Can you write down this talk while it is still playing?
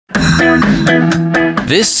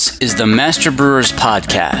This is the Master Brewers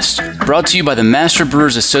Podcast, brought to you by the Master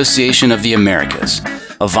Brewers Association of the Americas,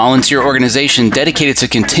 a volunteer organization dedicated to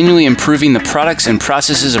continually improving the products and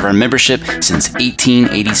processes of our membership since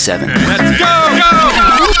 1887. Let's go!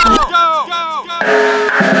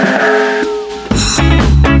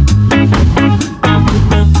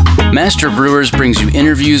 Master Brewers brings you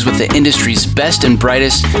interviews with the industry's best and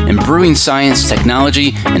brightest in brewing science,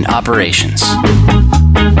 technology, and operations.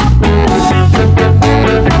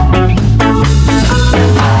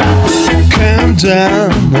 Calm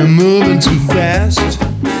down, I'm moving too fast.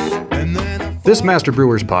 This Master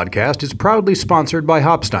Brewers podcast is proudly sponsored by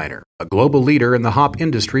Hopsteiner, a global leader in the hop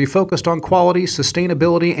industry focused on quality,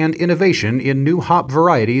 sustainability, and innovation in new hop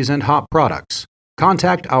varieties and hop products.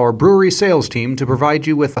 Contact our brewery sales team to provide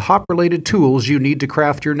you with the hop-related tools you need to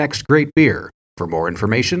craft your next great beer. For more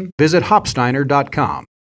information, visit hopsteiner.com.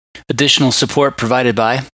 Additional support provided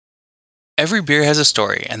by Every beer has a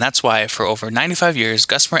story, and that's why, for over 95 years,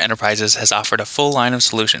 Gusmer Enterprises has offered a full line of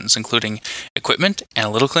solutions, including equipment,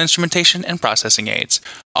 analytical instrumentation, and processing aids,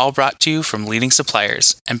 all brought to you from leading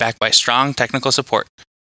suppliers and backed by strong technical support.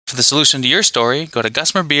 For the solution to your story, go to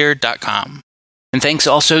gusmerbeer.com. And thanks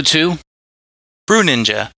also to Brew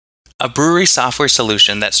Ninja, a brewery software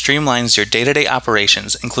solution that streamlines your day-to-day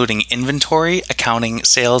operations, including inventory, accounting,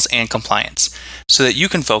 sales, and compliance, so that you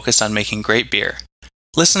can focus on making great beer.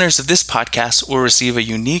 Listeners of this podcast will receive a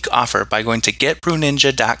unique offer by going to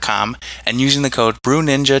getbrewninja.com and using the code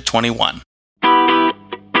BrewNinja21.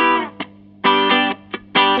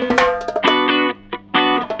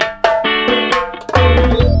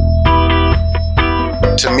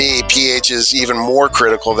 To me, pH is even more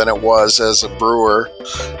critical than it was as a brewer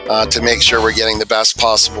to make sure we're getting the best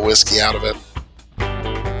possible whiskey out of it.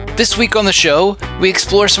 This week on the show, we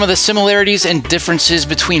explore some of the similarities and differences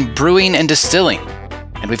between brewing and distilling.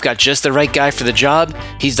 And we've got just the right guy for the job.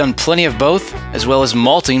 He's done plenty of both, as well as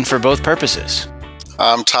malting for both purposes.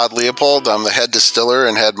 I'm Todd Leopold. I'm the head distiller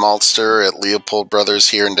and head maltster at Leopold Brothers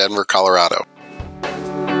here in Denver, Colorado.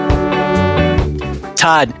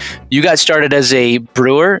 Todd, you got started as a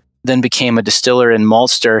brewer, then became a distiller and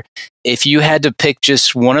maltster. If you had to pick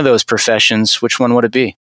just one of those professions, which one would it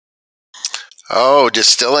be? Oh,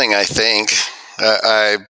 distilling, I think.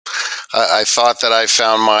 I thought that I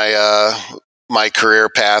found my career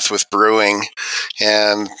path with brewing,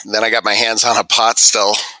 and then I got my hands on a pot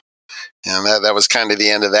still, and that was kind of the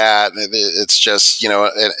end of that. It's just,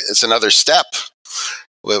 it's another step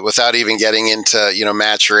without even getting into,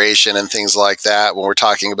 maturation and things like that. When we're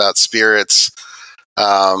talking about spirits,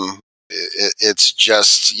 it's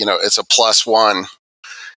just, it's a plus one.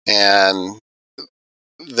 And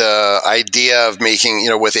the idea of making,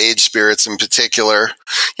 with aged spirits in particular,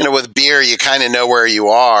 with beer, you kind of know where you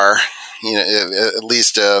are, at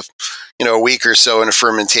least a week or so in a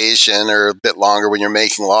fermentation, or a bit longer when you're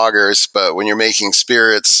making lagers. But when you're making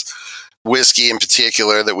spirits, whiskey in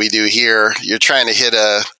particular that we do here, you're trying to hit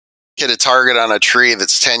a target on a tree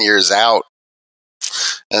that's 10 years out.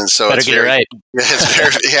 And so it's very,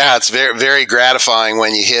 very gratifying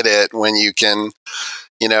when you hit it, when you can,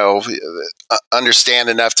 understand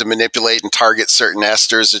enough to manipulate and target certain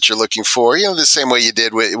esters that you're looking for, the same way you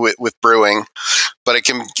did with brewing. But it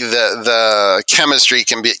can, the chemistry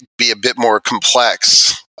can be a bit more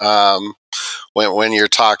complex when you're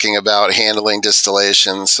talking about handling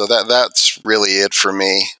distillation. So that's really it for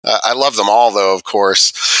me. I love them all, though, of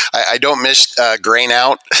course. I don't miss grain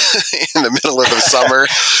out in the middle of the summer.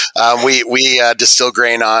 We distill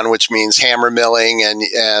grain on, which means hammer milling,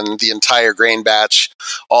 and the entire grain batch,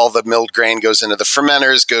 all the milled grain goes into the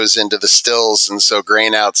fermenters, goes into the stills. And so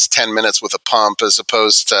grain out's 10 minutes with a pump, as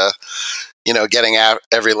opposed to, getting out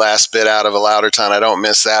every last bit out of a lauter ton. I don't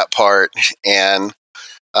miss that part. And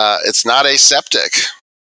it's not aseptic.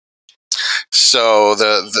 So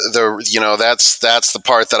that's the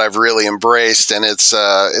part that I've really embraced, and it's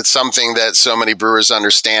something that so many brewers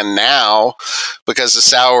understand now because of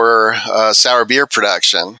sour beer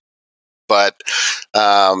production. But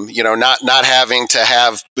not having to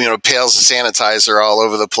have pails of sanitizer all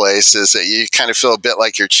over the place is that you kind of feel a bit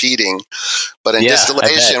like you're cheating. But in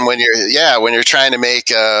distillation, when you're trying to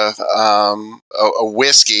make a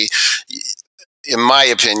whiskey, in my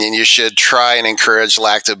opinion, you should try and encourage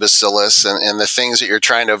lactobacillus and the things that you're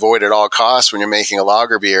trying to avoid at all costs when you're making a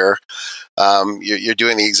lager beer. You're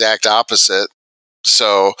doing the exact opposite.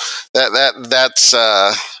 So that's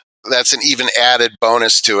an even added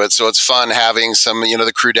bonus to it. So it's fun having some,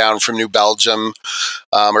 the crew down from New Belgium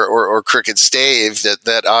or Crooked Stave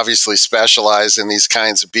that obviously specialize in these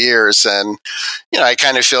kinds of beers. And, I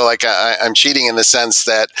kind of feel like I'm cheating in the sense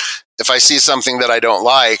that if I see something that I don't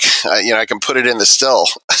like, I can put it in the still.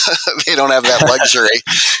 They don't have that luxury.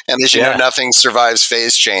 And as you know, nothing survives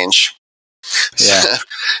phase change. Yeah.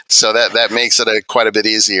 So that makes it quite a bit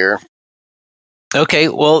easier. Okay,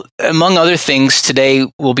 well, among other things, today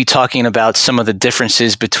we'll be talking about some of the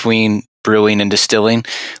differences between brewing and distilling.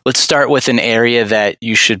 Let's start with an area that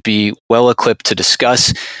you should be well equipped to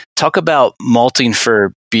discuss. Talk about malting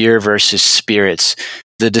for beer versus spirits.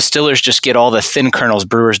 The distillers just get all the thin kernels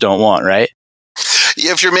brewers don't want, right?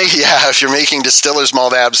 Yeah, if you're making distiller's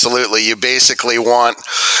malt, absolutely. You basically want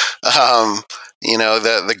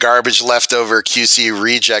the garbage leftover QC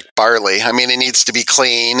reject barley. I mean, it needs to be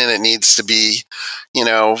clean and it needs to be,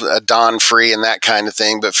 dawn free and that kind of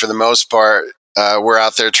thing. But for the most part, we're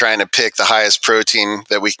out there trying to pick the highest protein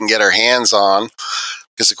that we can get our hands on.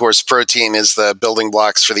 Because, of course, protein is the building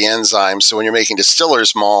blocks for the enzyme. So when you're making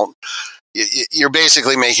distiller's malt, you're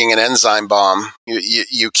basically making an enzyme bomb.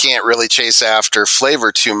 You can't really chase after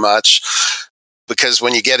flavor too much. Because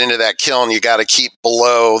when you get into that kiln, you got to keep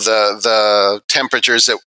below the temperatures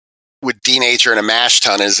that would denature in a mash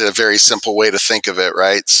tun is a very simple way to think of it,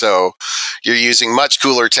 right? So you're using much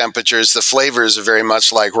cooler temperatures. The flavors are very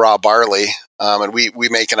much like raw barley. And we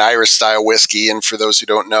make an Irish style whiskey. And for those who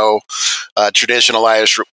don't know, traditional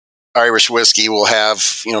Irish whiskey will have,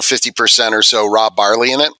 50% or so raw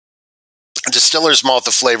barley in it. Distiller's malt,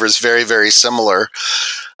 the flavor is very, very similar.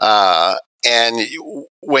 And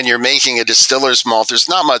when you're making a distiller's malt, there's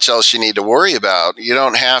not much else you need to worry about. You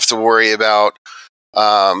don't have to worry about,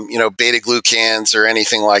 beta-glucans or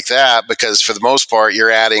anything like that, because for the most part, you're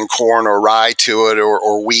adding corn or rye to it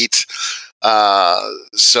or wheat.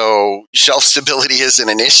 So shelf stability isn't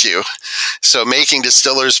an issue. So making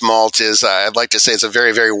distiller's malt is, I'd like to say, it's a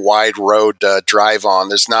very, very wide road to drive on.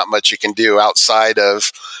 There's not much you can do outside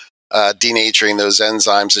of denaturing those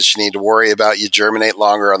enzymes that you need to worry about. You germinate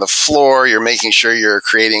longer on the floor. You're making sure you're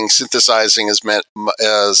synthesizing as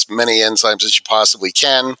many enzymes as you possibly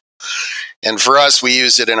can. And for us, we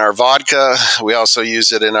use it in our vodka. We also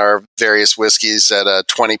use it in our various whiskeys at a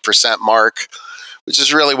 20% mark, which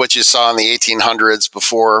is really what you saw in the 1800s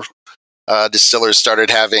before distillers started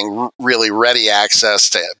having really ready access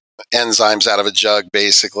to enzymes out of a jug,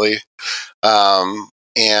 basically.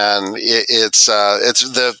 And it's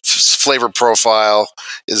the flavor profile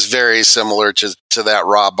is very similar to that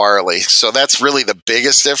raw barley. So that's really the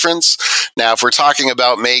biggest difference. Now, if we're talking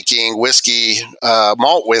about making whiskey,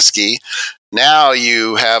 malt whiskey, now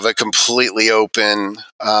you have a completely open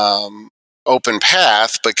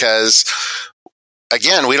path, because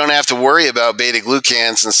again, we don't have to worry about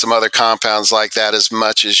beta-glucans and some other compounds like that as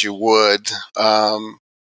much as you would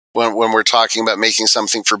when we're talking about making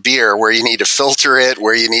something for beer, where you need to filter it,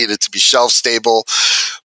 where you need it to be shelf stable.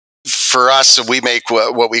 For us, we make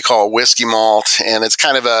what we call whiskey malt, and it's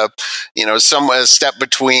kind of a step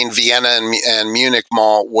between Vienna and Munich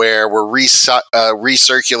malt, where we're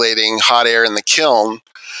recirculating hot air in the kiln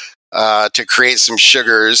to create some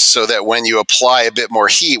sugars, so that when you apply a bit more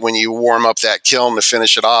heat, when you warm up that kiln to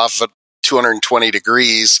finish it off at 220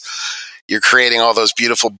 degrees, you're creating all those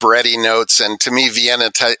beautiful bready notes. And to me,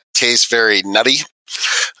 Vienna tastes very nutty,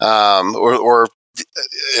 or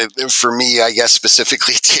for me, I guess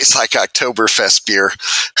specifically, it tastes like Oktoberfest beer.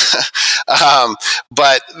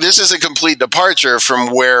 But this is a complete departure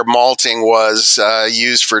from where malting was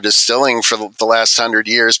used for distilling for the last 100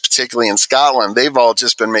 years, particularly in Scotland. They've all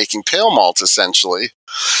just been making pale malt, essentially.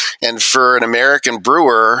 And for an American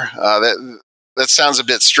brewer, that sounds a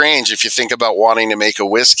bit strange if you think about wanting to make a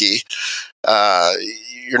whiskey.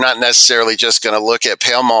 You're not necessarily just going to look at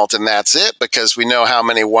pale malt and that's it, because we know how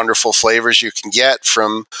many wonderful flavors you can get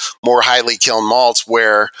from more highly kiln malts,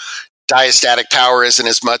 where diastatic power isn't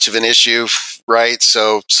as much of an issue, right?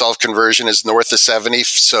 So self-conversion is north of 70.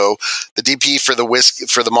 So the DP for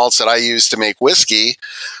the malts that I use to make whiskey,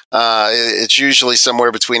 it's usually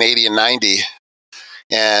somewhere between 80 and 90.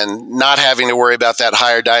 And not having to worry about that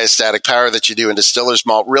higher diastatic power that you do in distiller's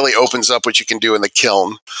malt really opens up what you can do in the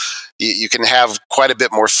kiln. You can have quite a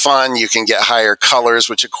bit more fun. You can get higher colors,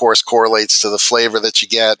 which of course correlates to the flavor that you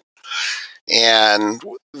get. And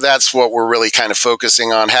that's what we're really kind of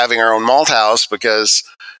focusing on, having our own malt house, because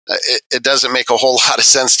it doesn't make a whole lot of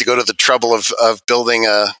sense to go to the trouble of building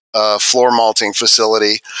a floor malting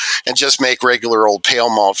facility and just make regular old pale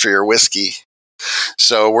malt for your whiskey.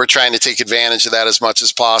 So we're trying to take advantage of that as much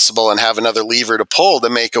as possible and have another lever to pull to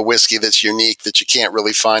make a whiskey that's unique, that you can't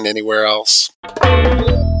really find anywhere else.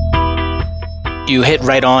 you hit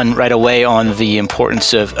right away on the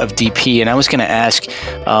importance of DP, and I was going to ask,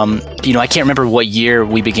 I can't remember what year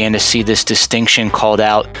we began to see this distinction called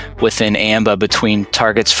out within AMBA between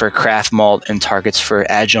targets for craft malt and targets for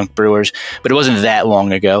adjunct brewers, but it wasn't that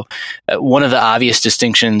long ago. One of the obvious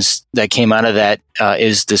distinctions that came out of that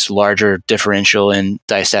is this larger differential in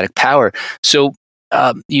diastatic power. So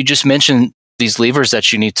you just mentioned these levers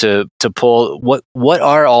that you need to pull. What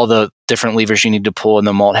are all the different levers you need to pull in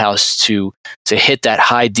the malt house to hit that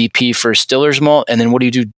high DP for Stiller's malt? And then what do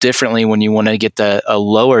you do differently when you want to get a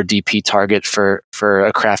lower DP target for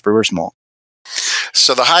a craft brewer's malt?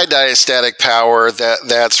 So the high diastatic power,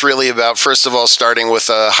 that's really about, first of all, starting with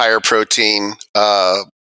a higher protein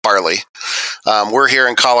barley. We're here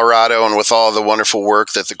in Colorado, and with all the wonderful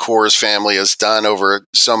work that the Coors family has done over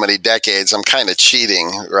so many decades, I'm kind of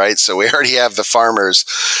cheating, right? So we already have the farmers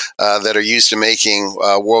that are used to making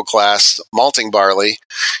world-class malting barley.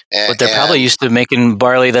 But they're probably used to making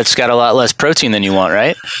barley that's got a lot less protein than you want,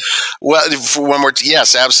 right? Well,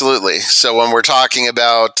 yes, absolutely. So when we're talking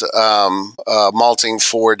about malting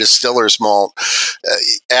for distiller's malt,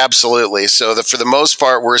 absolutely. So for the most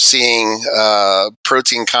part, we're seeing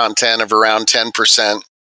protein content of around 10%.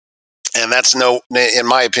 And that's in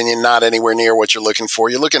my opinion, not anywhere near what you're looking for.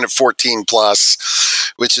 You're looking at 14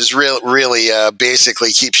 plus, which is really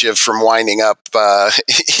basically keeps you from winding up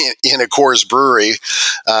in a Coors brewery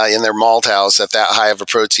in their malt house at that high of a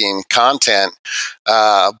protein content.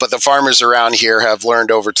 But the farmers around here have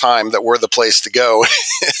learned over time that we're the place to go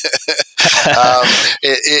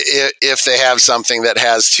if they have something that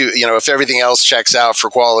has if everything else checks out for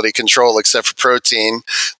quality control except for protein,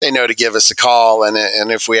 they know to give us a call. And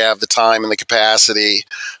if we have the time and the capacity,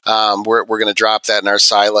 we're going to drop that in our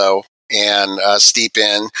silo and steep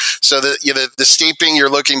in. So the steeping you're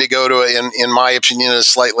looking to go to, in my opinion, a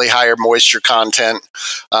slightly higher moisture content.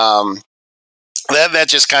 That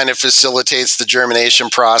just kind of facilitates the germination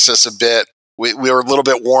process a bit. We were a little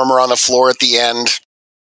bit warmer on the floor at the end.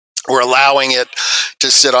 We're allowing it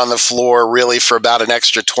to sit on the floor really for about an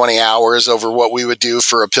extra 20 hours over what we would do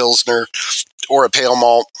for a Pilsner or a pale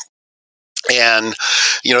malt. And,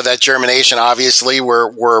 that germination, obviously,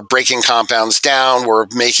 we're breaking compounds down. We're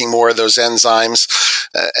making more of those enzymes.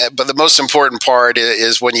 But the most important part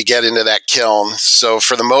is when you get into that kiln. So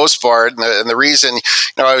for the most part, and the reason,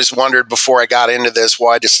 I always wondered before I got into this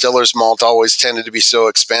why distiller's malt always tended to be so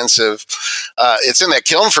expensive. It's in that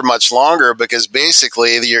kiln for much longer because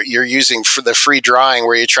basically you're using for the free drying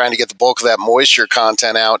where you're trying to get the bulk of that moisture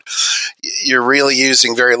content out. You're really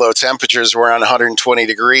using very low temperatures, around 120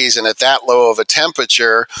 degrees. And at that low of a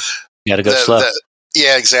temperature, you got to go slow.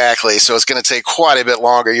 Yeah, exactly. So it's going to take quite a bit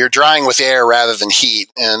longer. You're drying with air rather than heat.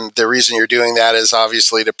 And the reason you're doing that is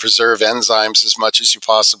obviously to preserve enzymes as much as you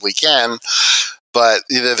possibly can. But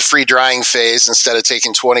the free drying phase, instead of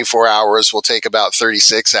taking 24 hours, will take about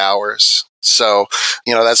 36 hours. So,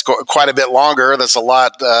 that's quite a bit longer. That's a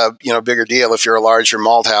lot, bigger deal if you're a larger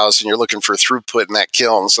malt house and you're looking for throughput in that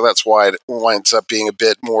kiln. So that's why it winds up being a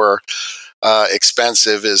bit more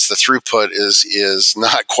expensive, is the throughput is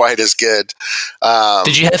not quite as good.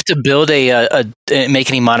 Did you have to build make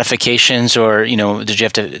any modifications, or did you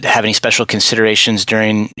have to have any special considerations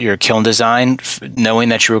during your kiln design, knowing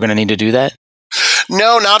that you were going to need to do that?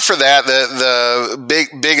 No, not for that. The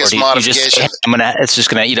biggest modification. It's just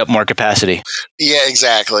gonna eat up more capacity. Yeah,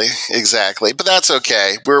 exactly. But that's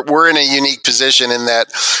okay. We're in a unique position in that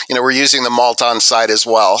we're using the malt on site as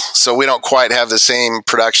well, so we don't quite have the same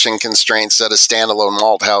production constraints that a standalone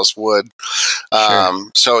malt house would.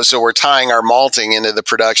 Sure. So we're tying our malting into the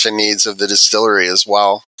production needs of the distillery as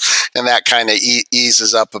well, and that kind of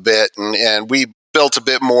eases up a bit. And we built a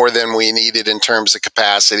bit more than we needed in terms of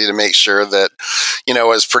capacity to make sure that,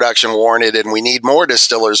 as production warranted, and we need more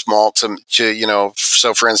distiller's malt to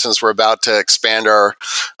so for instance, we're about to expand our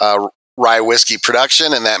rye whiskey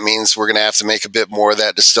production, and that means we're going to have to make a bit more of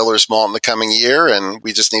that distiller's malt in the coming year. And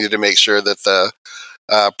we just needed to make sure that the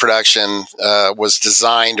production was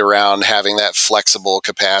designed around having that flexible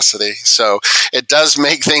capacity. So it does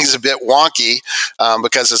make things a bit wonky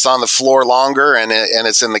because it's on the floor longer and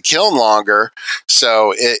it's in the kiln longer.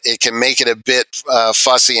 So it can make it a bit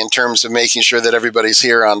fussy in terms of making sure that everybody's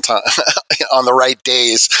here on time on the right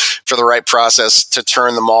days for the right process to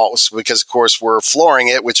turn the malt, because of course we're flooring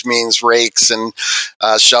it, which means rakes and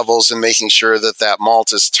shovels and making sure that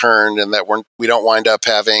malt is turned and that we don't wind up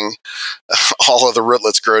having all of the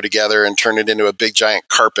rootlets grow together and turn it into a big giant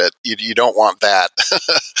carpet. You don't want that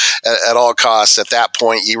at all costs. At that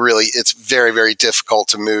point, it's very, very difficult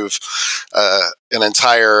to move an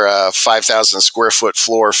entire 5,000 square foot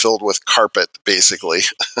floor filled with carpet, basically.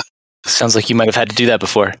 Sounds like you might have had to do that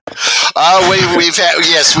before. We've had,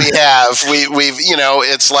 yes, we have. We've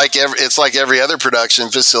it's like every other production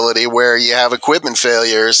facility where you have equipment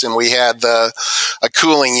failures, and we had a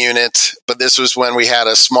cooling unit, but this was when we had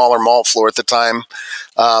a smaller malt floor at the time,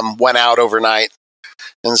 went out overnight.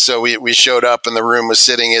 And so we showed up and the room was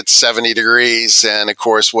sitting at 70 degrees. And of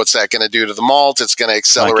course, what's that going to do to the malt? It's going to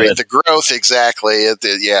accelerate the growth. Exactly.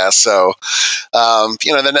 Yeah. So,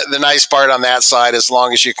 the nice part on that side, as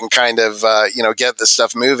long as you can kind of, get the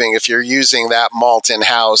stuff moving, if you're using that malt in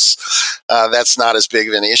house, that's not as big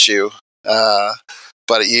of an issue.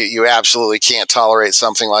 But you absolutely can't tolerate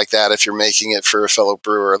something like that if you're making it for a fellow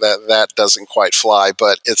brewer. That doesn't quite fly.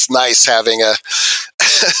 But it's nice having a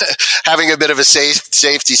bit of a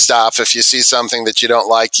safety stop. If you see something that you don't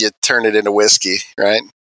like, you turn it into whiskey, right?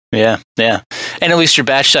 Yeah. And at least your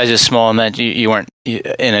batch size is small, and that you weren't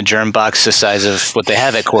in a germ box the size of what they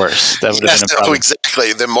have at Coors. That would have been a problem.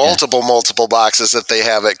 Exactly. The multiple boxes that they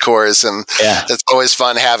have at Coors, and it's always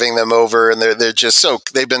fun having them over. And they're just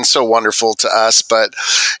they've been so wonderful to us. But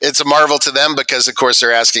it's a marvel to them because, of course,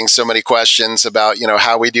 they're asking so many questions about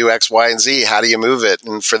how we do X, Y, and Z. How do you move it?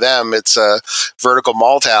 And for them, it's a vertical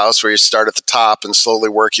malt house where you start at the top and slowly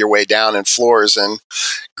work your way down in floors. And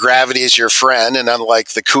gravity is your friend, and unlike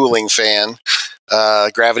the cooling fan,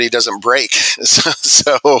 gravity doesn't break.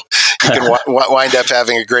 So you can wind up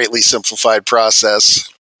having a greatly simplified process.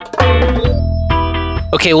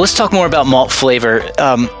 Okay, well, let's talk more about malt flavor.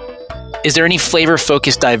 Is there any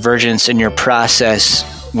flavor-focused divergence in your process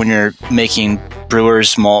when you're making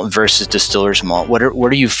brewer's malt versus distiller's malt? What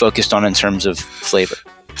are you focused on in terms of flavor?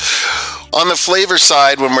 On the flavor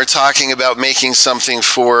side, when we're talking about making something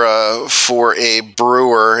for a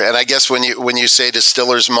brewer, and I guess when you say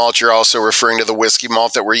distiller's malt, you're also referring to the whiskey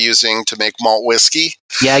malt that we're using to make malt whiskey.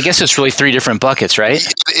 Yeah, I guess it's really three different buckets, right?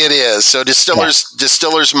 It is. So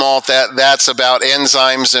distiller's malt, that's about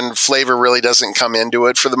enzymes, and flavor really doesn't come into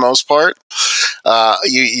it for the most part.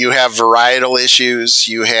 You have varietal issues.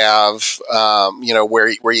 You have where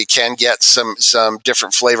you can get some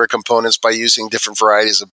different flavor components by using different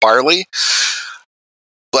varieties of barley.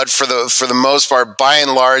 But for the most part, by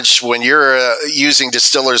and large, when you're using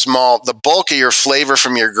distiller's malt, the bulk of your flavor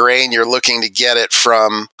from your grain, you're looking to get it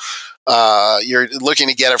from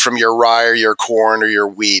your rye or your corn or your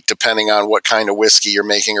wheat, depending on what kind of whiskey you're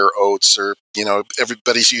making, or oats, or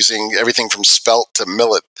everybody's using everything from spelt to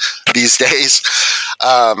millet these days.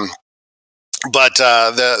 But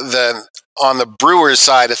on the brewer's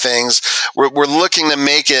side of things, we're looking to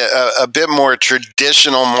make it a bit more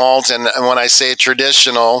traditional malt. And when I say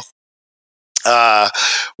traditional, I'm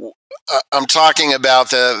talking about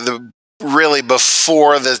the really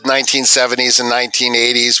before the 1970s and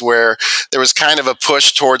 1980s, where there was kind of a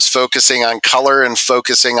push towards focusing on color and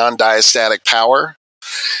focusing on diastatic power,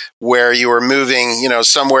 where you were moving,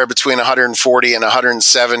 somewhere between 140 and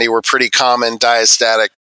 170 were pretty common diastatic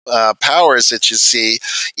powers that you see,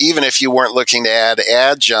 even if you weren't looking to add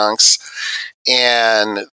adjuncts.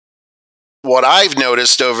 And what I've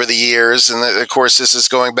noticed over the years, and of course this is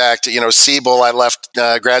going back to Siebel.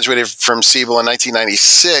 I graduated from Siebel in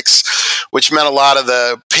 1996, which meant a lot of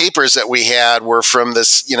the papers that we had were from the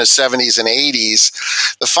 70s and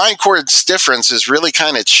 80s. The fine quartz difference has really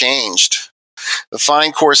kind of changed. The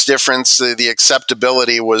fine quartz difference, the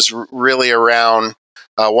acceptability was really around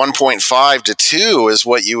 1.5 to 2 is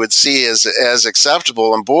what you would see as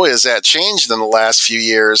acceptable. And boy, has that changed in the last few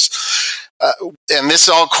years. And this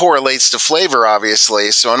all correlates to flavor,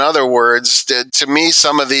 obviously. So in other words, to me,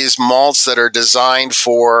 some of these malts that are designed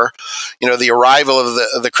for, the arrival of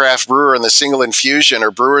the craft brewer and the single infusion,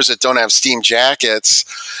 or brewers that don't have steam jackets,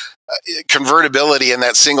 convertibility in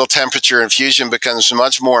that single temperature infusion becomes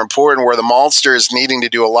much more important, where the maltster is needing to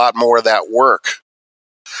do a lot more of that work.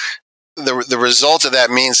 The result of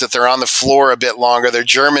that means that they're on the floor a bit longer, they're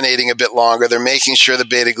germinating a bit longer, they're making sure the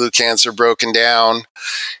beta-glucans are broken down,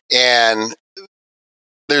 and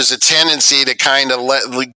there's a tendency to kind of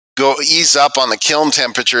ease up on the kiln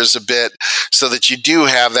temperatures a bit so that you do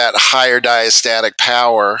have that higher diastatic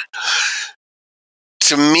power.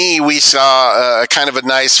 To me, we saw a kind of a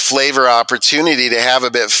nice flavor opportunity to have a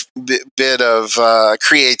bit of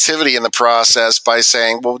creativity in the process by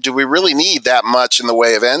saying, well, do we really need that much in the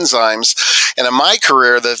way of enzymes? And in my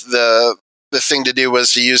career, the thing to do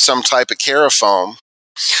was to use some type of carafoam,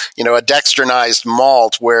 a dextrinized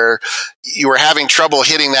malt, where you were having trouble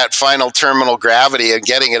hitting that final terminal gravity and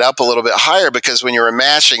getting it up a little bit higher, because when you were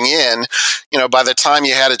mashing in, by the time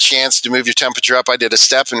you had a chance to move your temperature up, I did a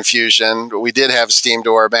step infusion. We did have steam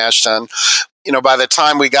to our mash tun, by the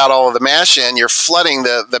time we got all of the mash in, you're flooding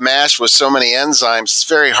the mash with so many enzymes. It's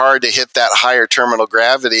very hard to hit that higher terminal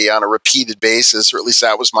gravity on a repeated basis, or at least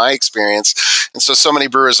that was my experience. And so many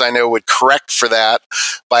brewers I know would correct for that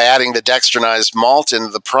by adding the dextrinized malt into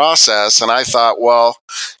the process. And I thought, well,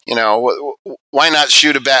 why not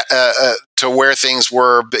shoot to where things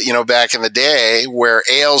were, back in the day, where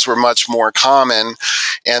ales were much more common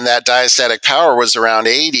and that diastatic power was around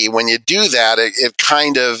 80. When you do that, it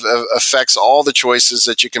kind of affects all the choices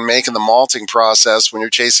that you can make in the malting process when you're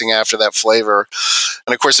chasing after that flavor.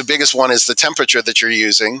 And of course, the biggest one is the temperature that you're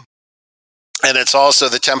using. And it's also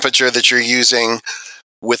the temperature that you're using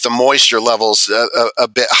with the moisture levels a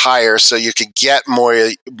bit higher, so you could get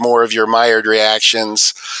more of your Maillard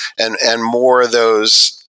reactions and more of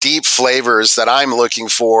those deep flavors that I'm looking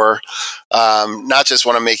for, not just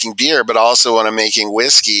when I'm making beer, but also when I'm making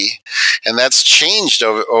whiskey. And that's changed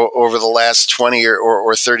over the last 20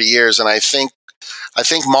 or 30 years. And I think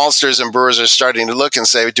maltsters and brewers are starting to look and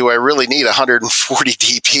say, do I really need 140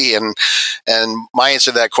 DP? And my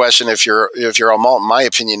answer to that question, if you're a malt, in my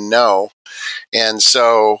opinion, no. And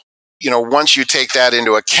so, once you take that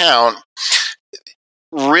into account,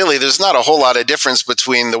 really, there's not a whole lot of difference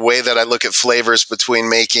between the way that I look at flavors between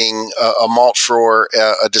making a malt for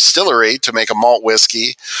a distillery to make a malt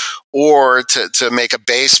whiskey, or to make a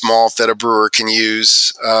base malt that a brewer can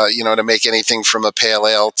use, to make anything from a pale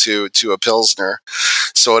ale to a pilsner.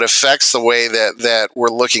 So it affects the way that we're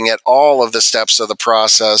looking at all of the steps of the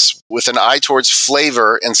process with an eye towards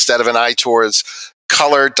flavor instead of an eye towards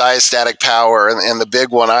color, diastatic power. And the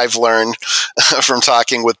big one I've learned from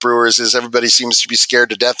talking with brewers is everybody seems to be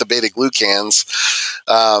scared to death of beta-glucans.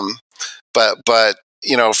 But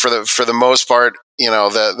for the most part,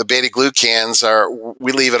 the beta-glucans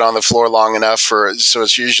we leave it on the floor long enough so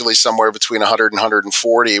it's usually somewhere between 100 and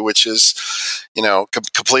 140, which is,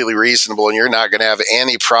 completely reasonable. And you're not going to have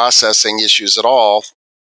any processing issues at all.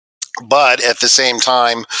 But at the same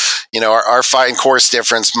time, our fine coarse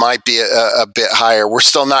difference might be a bit higher. We're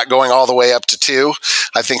still not going all the way up to 2.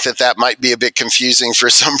 I think that might be a bit confusing for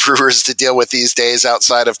some brewers to deal with these days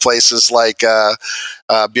outside of places like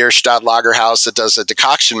Bierstadt Lagerhaus that does a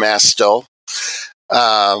decoction mass still.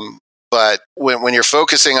 But when you're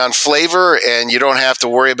focusing on flavor and you don't have to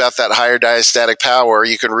worry about that higher diastatic power,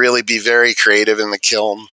 you can really be very creative in the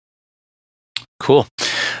kiln. Cool.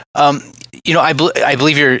 I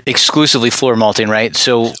believe you're exclusively floor malting, right?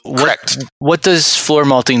 So Correct. What does floor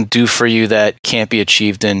malting do for you that can't be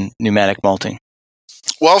achieved in pneumatic malting?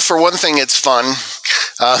 Well, for one thing, it's fun.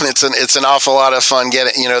 It's an awful lot of fun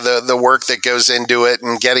getting, the work that goes into it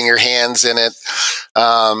and getting your hands in it.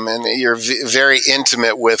 And you're very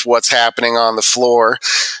intimate with what's happening on the floor.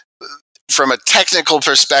 From a technical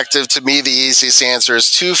perspective, to me, the easiest answer is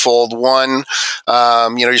twofold. One,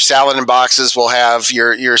 your salad in boxes will have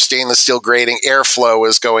your stainless steel grating airflow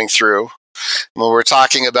is going through. When we're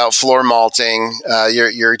talking about floor malting,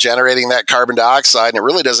 you're generating that carbon dioxide, and it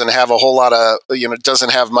really doesn't have a whole lot of, it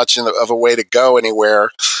doesn't have much of a way to go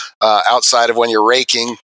anywhere outside of when you're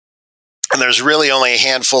raking. And there's really only a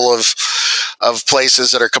handful of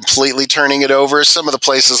places that are completely turning it over. Some of the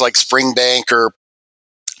places like Springbank or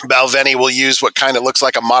Balvenie will use what kind of looks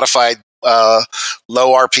like a modified low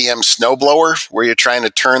RPM snowblower, where you're trying to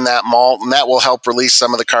turn that malt, and that will help release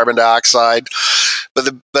some of the carbon dioxide. But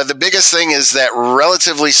the biggest thing is that,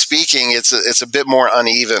 relatively speaking, it's a bit more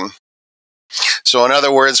uneven. So in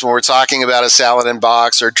other words, when we're talking about a salad in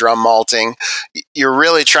box or drum malting, you're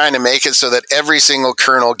really trying to make it so that every single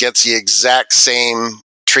kernel gets the exact same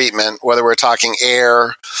treatment, whether we're talking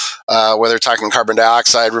air, whether we're talking carbon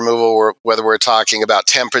dioxide removal, or whether we're talking about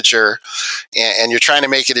temperature, and you're trying to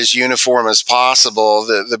make it as uniform as possible.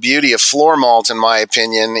 The beauty of floor malt, in my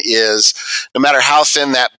opinion, is no matter how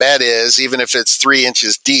thin that bed is, even if it's 3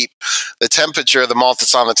 inches deep, the temperature of the malt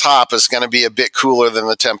that's on the top is going to be a bit cooler than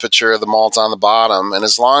the temperature of the malt on the bottom. And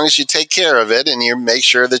as long as you take care of it and you make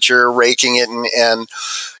sure that you're raking it and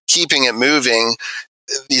keeping it moving,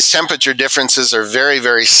 these temperature differences are very,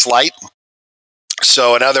 very slight.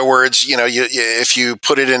 So in other words, if you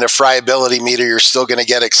put it in a friability meter, you're still going to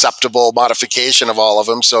get acceptable modification of all of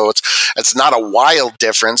them. So it's not a wild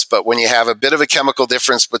difference, but when you have a bit of a chemical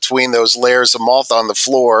difference between those layers of malt on the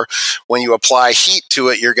floor, when you apply heat to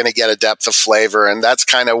it, you're going to get a depth of flavor. And that's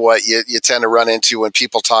kind of what you tend to run into when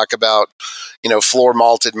people talk about, floor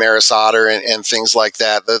malted Maris Otter and things like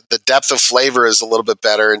that. The depth of flavor is a little bit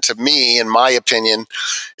better. And to me, in my opinion,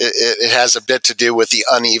 it has a bit to do with the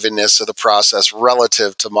unevenness of the process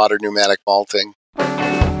relative to modern pneumatic malting.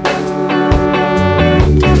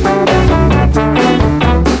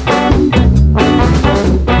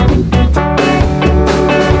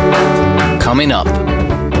 coming up.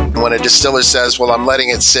 When a distiller says, well, I'm letting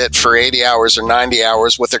it sit for 80 hours or 90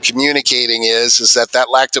 hours, what they're communicating is that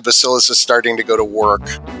lactobacillus is starting to go to work.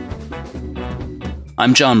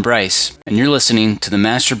 I'm John Bryce, and you're listening to the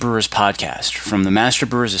Master Brewers Podcast from the Master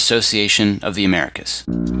Brewers Association of the Americas.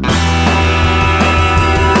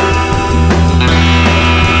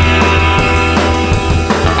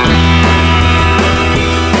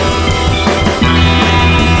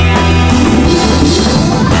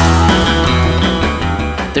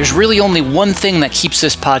 There's really only one thing that keeps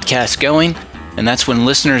this podcast going, and that's when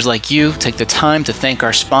listeners like you take the time to thank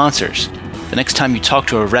our sponsors. The next time you talk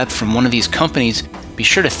to a rep from one of these companies, be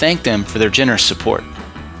sure to thank them for their generous support.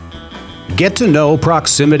 Get to know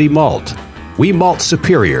Proximity Malt. We malt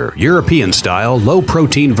superior, European-style,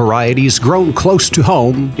 low-protein varieties grown close to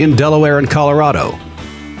home in Delaware and Colorado.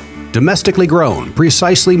 Domestically grown,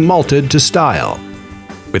 precisely malted to style.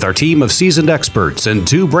 With our team of seasoned experts and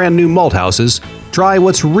 2 brand new malt houses, try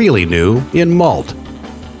what's really new in malt.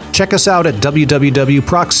 Check us out at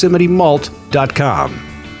www.proximitymalt.com.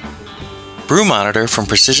 Brew Monitor from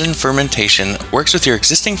Precision Fermentation works with your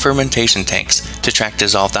existing fermentation tanks to track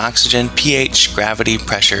dissolved oxygen, pH, gravity,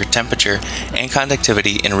 pressure, temperature, and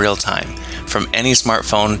conductivity in real time from any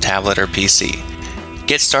smartphone, tablet, or PC.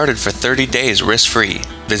 Get started for 30 days risk-free.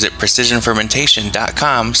 Visit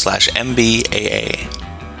precisionfermentation.com/MBAA.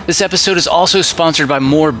 This episode is also sponsored by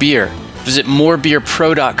More Beer. Visit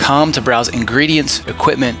morebeerpro.com to browse ingredients,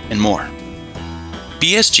 equipment, and more.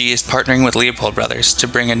 BSG is partnering with Leopold Brothers to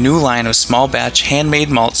bring a new line of small batch handmade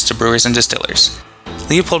malts to brewers and distillers.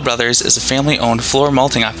 Leopold Brothers is a family-owned floor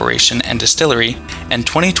malting operation and distillery and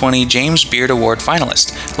 2020 James Beard Award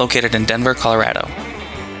finalist located in Denver, Colorado.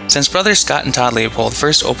 Since brothers Scott and Todd Leopold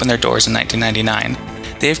first opened their doors in 1999,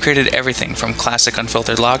 they have created everything from classic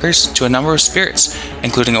unfiltered lagers to a number of spirits,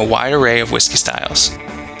 including a wide array of whiskey styles.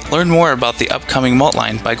 Learn more about the upcoming malt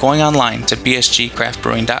line by going online to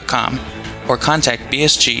bsgcraftbrewing.com or contact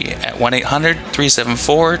BSG at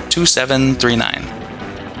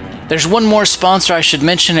 1-800-374-2739. There's one more sponsor I should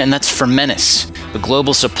mention, and that's Fermentis, the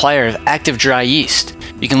global supplier of active dry yeast.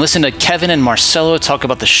 You can listen to Kevin and Marcelo talk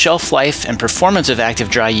about the shelf life and performance of active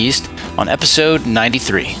dry yeast on episode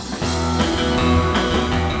 93.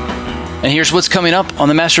 And here's what's coming up on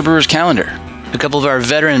the Master Brewers calendar. A couple of our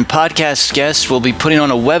veteran podcast guests will be putting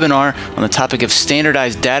on a webinar on the topic of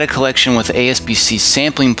standardized data collection with ASBC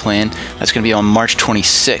sampling plan. That's going to be on March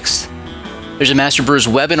 26th. There's a Master Brewers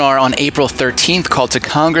webinar on April 13th called To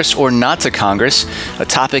Congress or Not to Congress, a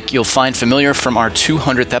topic you'll find familiar from our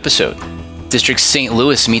 200th episode. District St.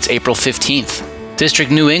 Louis meets April 15th.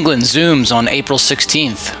 District New England Zooms on April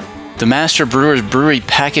 16th. The Master Brewers Brewery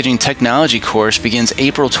Packaging Technology course begins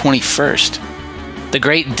April 21st. The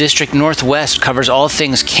Great District Northwest covers all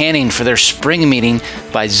things canning for their spring meeting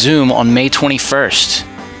by Zoom on May 21st.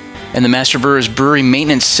 And the Master Brewers Brewery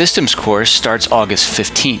Maintenance Systems course starts August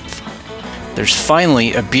 15th. There's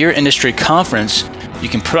finally a beer industry conference you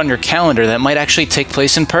can put on your calendar that might actually take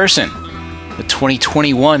place in person. The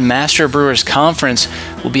 2021 Master Brewers Conference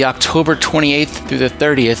will be October 28th through the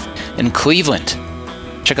 30th in Cleveland.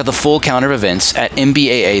 Check out the full calendar of events at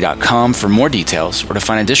mbaa.com for more details or to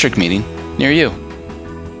find a district meeting near you.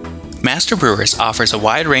 Master Brewers offers a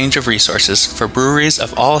wide range of resources for breweries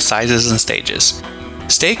of all sizes and stages.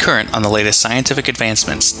 Stay current on the latest scientific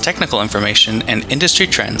advancements, technical information, and industry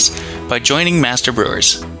trends by joining Master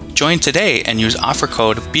Brewers. Join today and use offer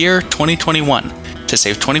code BEER2021 to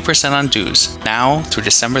save 20% on dues now through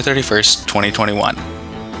December 31st, 2021.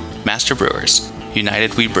 Master Brewers,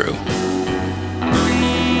 United We Brew.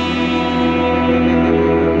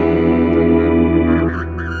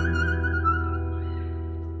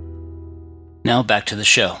 Now back to the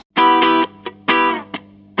show.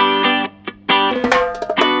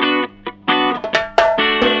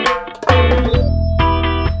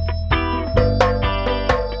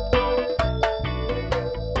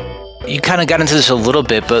 You kind of got into this a little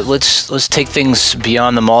bit, but let's take things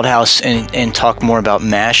beyond the malt house and talk more about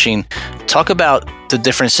mashing. Talk about the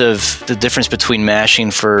difference between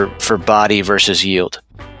mashing for body versus yield.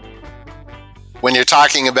 When you're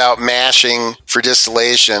talking about mashing for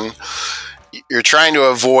distillation, you're trying to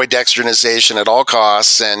avoid dextrinization at all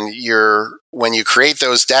costs, and when you create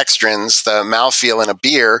those dextrins, the mouthfeel in a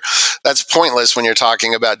beer, that's pointless when you're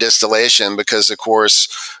talking about distillation because, of course,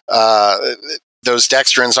 those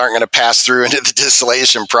dextrins aren't going to pass through into the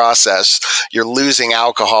distillation process. You're losing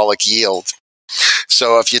alcoholic yield.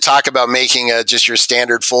 So if you talk about making just your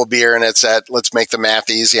standard full beer and it's at, let's make the math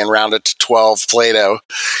easy and round it to 12 Plato.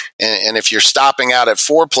 And if you're stopping out at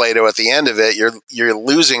 4 Plato at the end of it, you're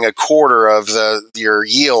losing a quarter of your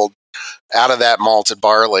yield out of that malted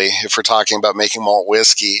barley if we're talking about making malt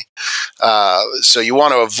whiskey. So you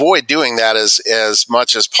want to avoid doing that as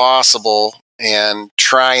much as possible and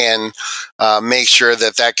try and make sure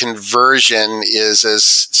that conversion is as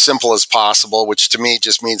simple as possible, which to me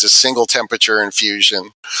just means a single temperature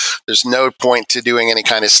infusion. There's no point to doing any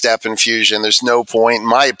kind of step infusion. There's no point, in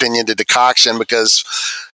my opinion, to decoction because,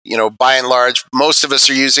 by and large, most of us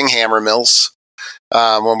are using hammer mills.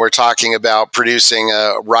 When we're talking about producing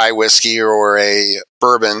a rye whiskey or a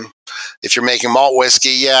bourbon. If you're making malt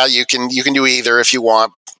whiskey, yeah, you can do either if you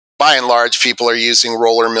want. By and large, people are using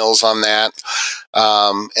roller mills on that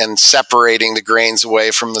and separating the grains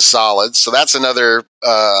away from the solids. So that's another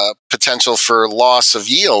potential for loss of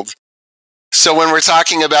yield. So when we're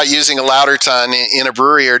talking about using a lauter tun in a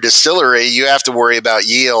brewery or distillery, you have to worry about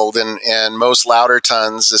yield. And most lauter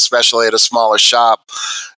tuns, especially at a smaller shop,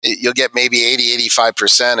 you'll get maybe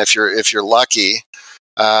 80-85% if you're lucky.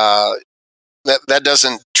 That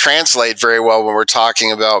doesn't translate very well when we're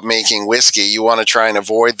talking about making whiskey. You want to try and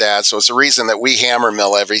avoid that. So it's a reason that we hammer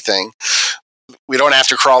mill everything. We don't have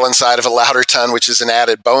to crawl inside of a lauter tun, which is an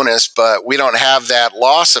added bonus, but we don't have that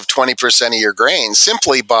loss of 20% of your grain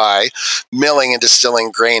simply by milling and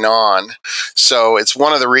distilling grain on. So it's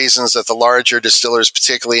one of the reasons that the larger distillers,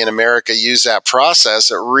 particularly in America, use that process.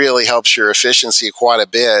 It really helps your efficiency quite a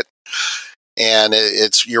bit. And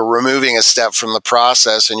you're removing a step from the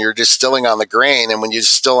process and you're distilling on the grain. And when you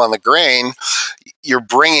distill on the grain, you're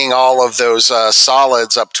bringing all of those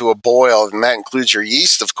solids up to a boil, and that includes your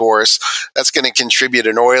yeast, of course. That's going to contribute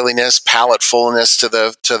an oiliness, palate fullness to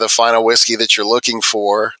the final whiskey that you're looking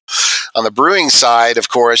for. On the brewing side, of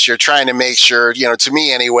course, you're trying to make sure, to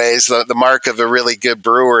me anyways, the mark of a really good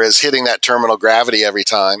brewer is hitting that terminal gravity every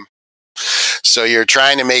time. So you're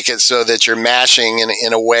trying to make it so that you're mashing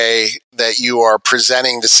in a way that you are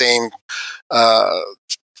presenting the same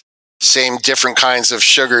different kinds of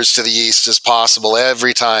sugars to the yeast as possible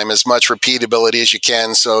every time, as much repeatability as you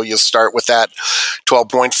can. So you'll start with that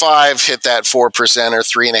 12.5, hit that 4% or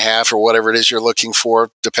 3.5 or whatever it is you're looking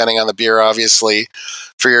for, depending on the beer, obviously,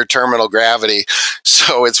 for your terminal gravity.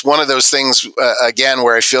 So it's one of those things, again,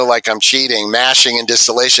 where I feel like I'm cheating. Mashing and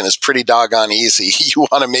distillation is pretty doggone easy. You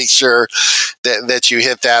want to make sure that you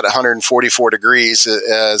hit that 144 degrees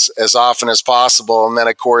as often as possible. And then,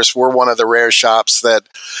 of course, we're one of the rare shops that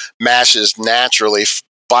mashes naturally.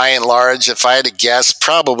 By and large, if I had to guess,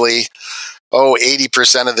 probably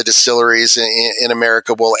 80% of the distilleries in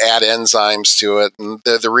America will add enzymes to it. And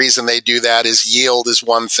the reason they do that is yield is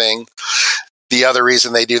one thing. The other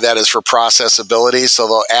reason they do that is for processability. So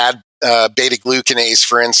they'll add beta-glucanase,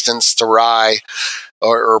 for instance, to rye,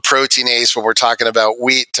 or proteinase when we're talking about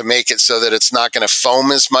wheat, to make it so that it's not going to foam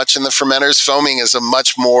as much in the fermenters. Foaming is a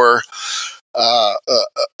much more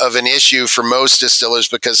of an issue for most distillers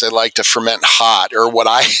because they like to ferment hot, or what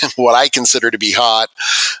I consider to be hot,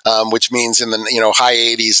 which means in the high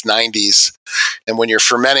 80s, 90s. And when you're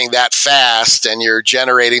fermenting that fast and you're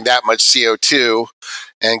generating that much CO2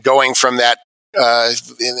 and going from that,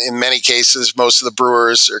 in many cases, most of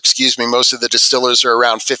the distillers are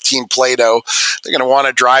around 15 Plato. They're going to want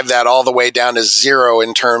to drive that all the way down to zero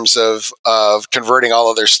in terms of converting all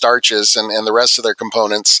of their starches and the rest of their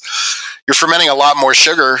components. You're fermenting a lot more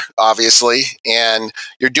sugar, obviously, and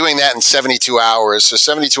you're doing that in 72 hours. So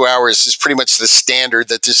 72 hours is pretty much the standard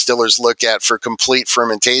that distillers look at for complete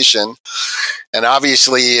fermentation. And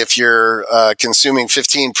obviously, if you're consuming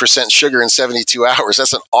 15% sugar in 72 hours,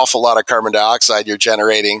 that's an awful lot of carbon dioxide you're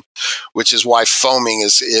generating, which is why foaming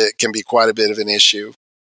can be quite a bit of an issue.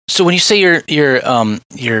 So when you say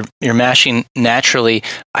you're mashing naturally,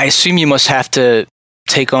 I assume you must have to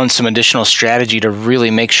take on some additional strategy to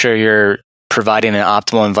really make sure you're providing an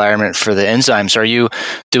optimal environment for the enzymes. Are you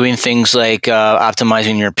doing things like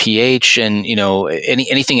optimizing your pH and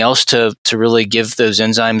anything else to really give those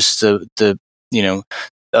enzymes the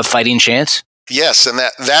a fighting chance? Yes, and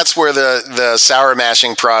that's where the sour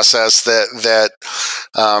mashing process that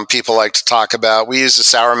people like to talk about. We use the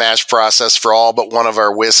sour mash process for all but one of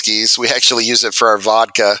our whiskeys. We actually use it for our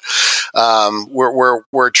vodka.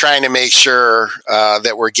 We're trying to make sure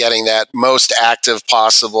that we're getting that most active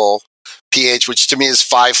possible pH, which to me is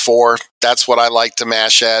 5.4. That's what I like to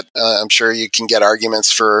mash at. I'm sure you can get arguments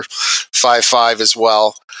for 5.5 as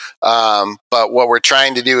well. But what we're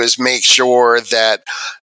trying to do is make sure that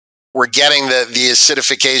we're getting the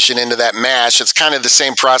acidification into that mash. It's kind of the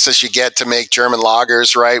same process you get to make German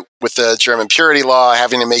lagers, right? With the German purity law,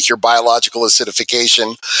 having to make your biological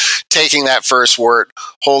acidification, taking that first wort,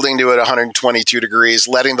 holding to it 122 degrees,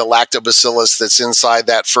 letting the lactobacillus that's inside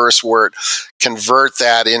that first wort convert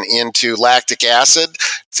that into lactic acid.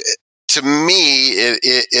 To me,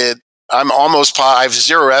 it I have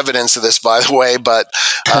zero evidence of this, by the way, but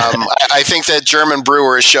I think that German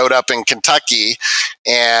brewers showed up in Kentucky,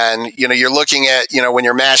 and you're looking at when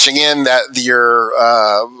you're mashing in that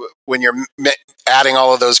when you're adding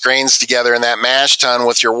all of those grains together in that mash tun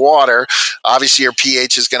with your water, obviously your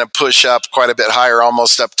pH is going to push up quite a bit higher,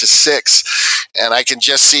 almost up to 6. And I can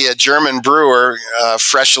just see a German brewer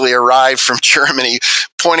freshly arrived from Germany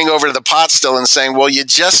pointing over to the pot still and saying, well, you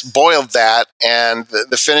just boiled that, and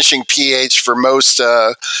the finishing pH for most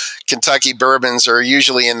Kentucky bourbons are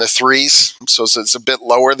usually in the 3s, so it's a bit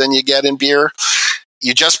lower than you get in beer.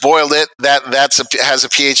 You just boiled it. Has a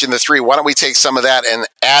pH in the 3. Why don't we take some of that and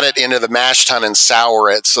add it into the mash tun and sour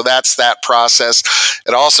it? So that's that process.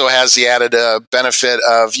 It also has the added benefit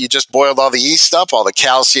of you just boiled all the yeast up, all the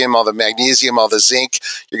calcium, all the magnesium, all the zinc.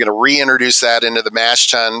 You're going to reintroduce that into the mash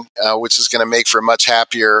tun, which is going to make for a much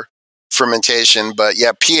happier fermentation. But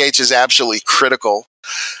yeah, pH is absolutely critical.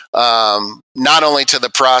 Not only to the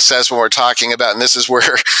process when we're talking about, and this is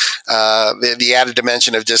where the added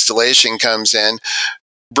dimension of distillation comes in.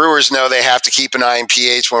 Brewers know they have to keep an eye on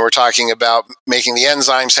pH when we're talking about making the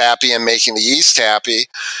enzymes happy and making the yeast happy.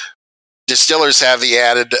 Distillers have the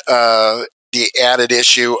added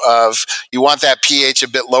issue of you want that pH a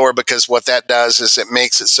bit lower, because what that does is it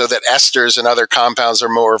makes it so that esters and other compounds are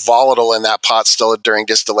more volatile in that pot still during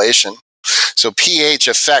distillation. So pH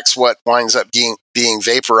affects what winds up being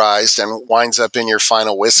vaporized and winds up in your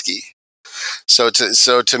final whiskey. So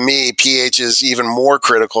to me, pH is even more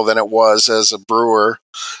critical than it was as a brewer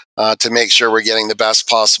to make sure we're getting the best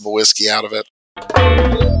possible whiskey out of it.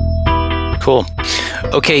 Cool.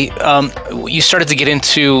 Okay, you started to get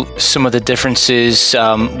into some of the differences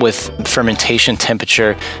with fermentation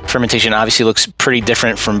temperature. Fermentation obviously looks pretty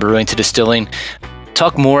different from brewing to distilling.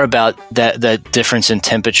 Talk more about that difference in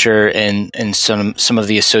temperature and some of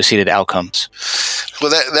the associated outcomes. Well,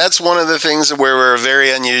 that's one of the things where we're a very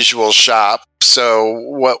unusual shop. So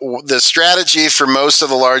what the strategy for most of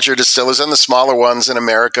the larger distillers and the smaller ones in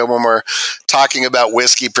America when we're talking about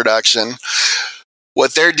whiskey production,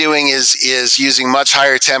 what they're doing is using much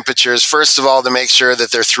higher temperatures, first of all, to make sure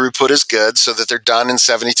that their throughput is good so that they're done in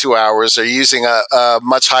 72 hours. They're using a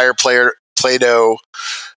much higher Plato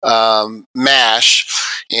mash.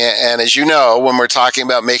 And as you know, when we're talking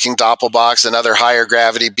about making Doppelbocks and other higher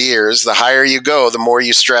gravity beers, the higher you go, the more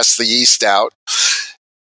you stress the yeast out.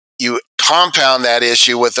 You compound that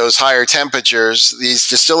issue with those higher temperatures. These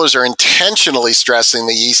distillers are intentionally stressing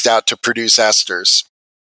the yeast out to produce esters.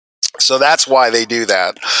 So that's why they do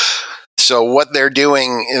that. So what they're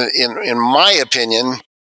doing, in my opinion,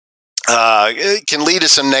 it can lead to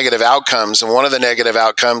some negative outcomes. And one of the negative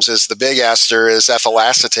outcomes is the big ester is ethyl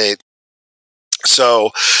acetate. So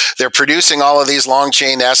they're producing all of these long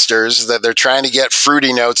chain esters that they're trying to get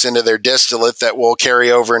fruity notes into their distillate that will carry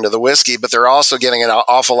over into the whiskey, but they're also getting an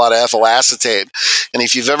awful lot of ethyl acetate. And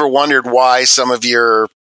if you've ever wondered why some of your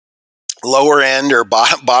lower end or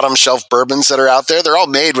bottom shelf bourbons that are out there, they're all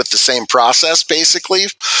made with the same process, basically.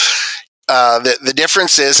 The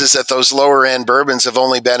difference is that those lower end bourbons have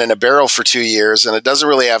only been in a barrel for 2 years, and it doesn't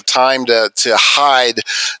really have time to hide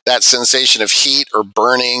that sensation of heat or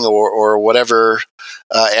burning or whatever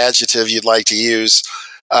adjective you'd like to use.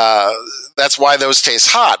 That's why those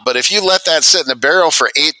taste hot. But if you let that sit in a barrel for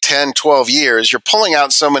 8, 10, 12 years, you're pulling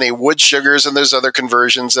out so many wood sugars and there's other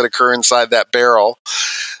conversions that occur inside that barrel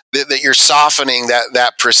that you're softening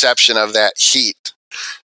that perception of that heat.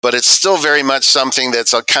 But it's still very much something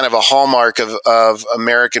that's a kind of a hallmark of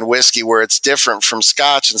American whiskey, where it's different from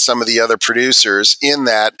Scotch and some of the other producers in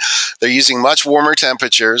that they're using much warmer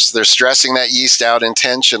temperatures. They're stressing that yeast out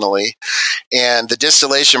intentionally. And the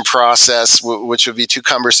distillation process, which would be too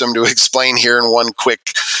cumbersome to explain here in one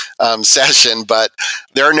quick session, but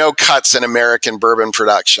there are no cuts in American bourbon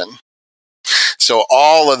production. So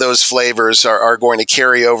all of those flavors are going to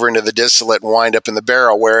carry over into the distillate and wind up in the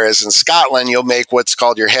barrel. Whereas in Scotland, you'll make what's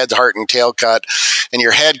called your head, heart, and tail cut. And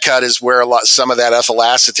your head cut is where some of that ethyl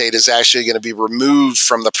acetate is actually going to be removed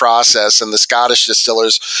from the process. And the Scottish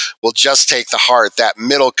distillers will just take the heart. That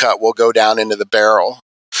middle cut will go down into the barrel.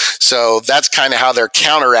 So that's kind of how they're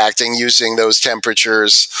counteracting using those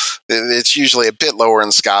temperatures. It's usually a bit lower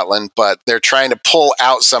in Scotland, but they're trying to pull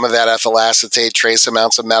out some of that ethyl acetate, trace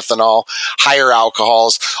amounts of methanol, higher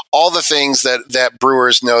alcohols, all the things that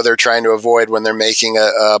brewers know they're trying to avoid when they're making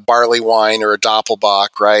a barley wine or a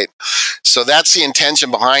Doppelbock, right? So that's the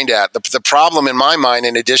intention behind that. The problem in my mind,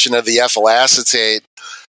 in addition to the ethyl acetate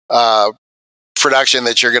production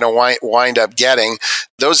that you're going to wind up getting.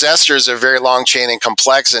 Those esters are very long chain and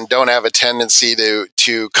complex and don't have a tendency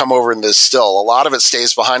to come over and distill. A lot of it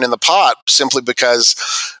stays behind in the pot simply because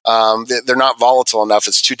they're not volatile enough.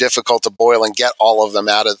 It's too difficult to boil and get all of them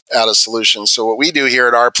out of solution. So what we do here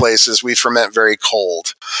at our place is we ferment very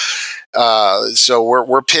cold. So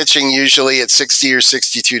we're pitching usually at 60 or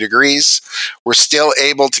 62 degrees. We're still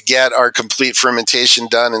able to get our complete fermentation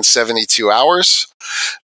done in 72 hours.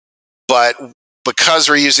 But because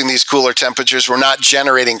we're using these cooler temperatures, we're not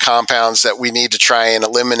generating compounds that we need to try and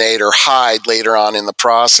eliminate or hide later on in the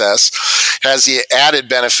process. It has the added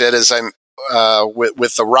benefit, as I'm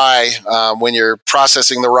with the rye, when you're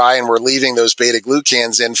processing the rye and we're leaving those beta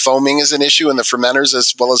glucans in, foaming is an issue in the fermenters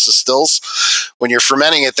as well as the stills. When you're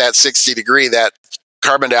fermenting at that 60 degree, that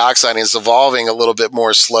carbon dioxide is evolving a little bit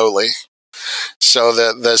more slowly. So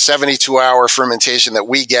the 72-hour fermentation that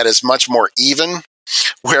we get is much more even.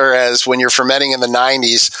 Whereas when you're fermenting in the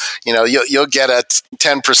 90s, you'll get a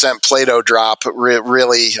 10% Plato drop,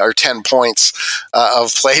 really, or 10 points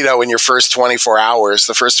of Plato in your first 24 hours.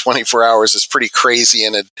 The first 24 hours is pretty crazy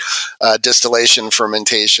in a distillation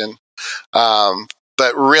fermentation.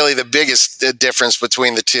 But really, the biggest difference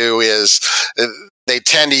between the two is they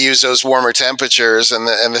tend to use those warmer temperatures. And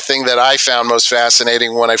the thing that I found most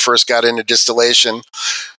fascinating when I first got into distillation,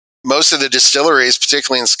 most of the distilleries,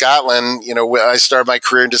 particularly in Scotland, I started my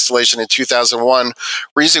career in distillation in 2001,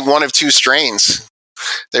 were using one of two strains.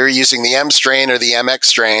 They were using the M strain or the MX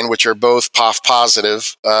strain, which are both POF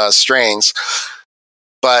positive strains.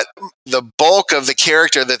 But the bulk of the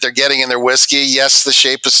character that they're getting in their whiskey, yes, the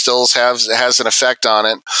shape of stills has an effect on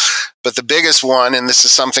it. But the biggest one, and this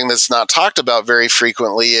is something that's not talked about very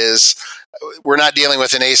frequently, is we're not dealing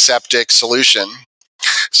with an aseptic solution.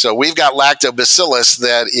 So we've got lactobacillus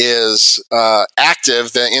that is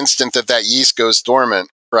active the instant that yeast goes dormant,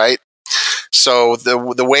 right? So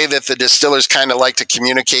the way that the distillers kind of like to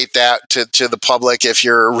communicate that to the public, if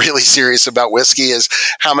you're really serious about whiskey, is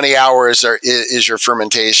how many hours is your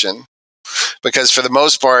fermentation? Because for the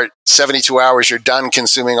most part, 72 hours, you're done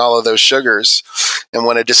consuming all of those sugars. And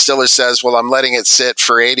when a distiller says, well, I'm letting it sit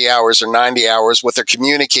for 80 hours or 90 hours, what they're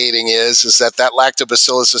communicating is that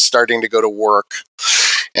lactobacillus is starting to go to work.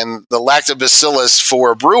 And the lactobacillus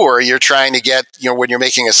for a brewer, you're trying to get, when you're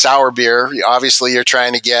making a sour beer, obviously you're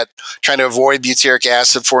trying to avoid butyric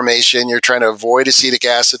acid formation. You're trying to avoid acetic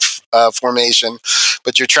acid formation,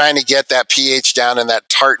 but you're trying to get that pH down and that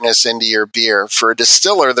tartness into your beer. For a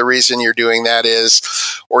distiller, the reason you're doing that is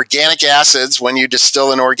organic acids. When you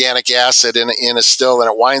distill an organic acid in a still and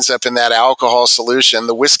it winds up in that alcohol solution,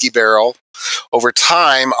 the whiskey barrel, over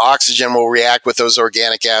time, oxygen will react with those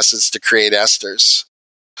organic acids to create esters.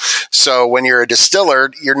 So when you're a distiller,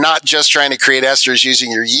 you're not just trying to create esters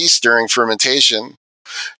using your yeast during fermentation.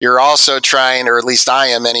 You're also trying, or at least I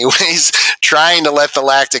am anyways, trying to let the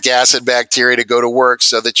lactic acid bacteria to go to work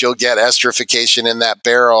so that you'll get esterification in that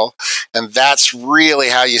barrel. And that's really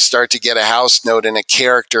how you start to get a house note and a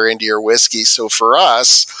character into your whiskey. So for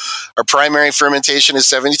us, our primary fermentation is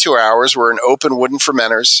 72 hours. We're in open wooden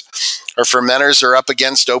fermenters. Our fermenters are up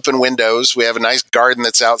against open windows. We have a nice garden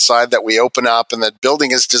that's outside that we open up, and the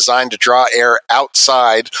building is designed to draw air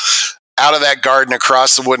outside out of that garden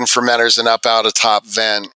across the wooden fermenters and up out a top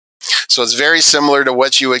vent. So it's very similar to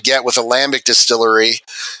what you would get with a lambic distillery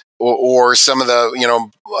or some of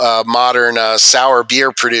the modern sour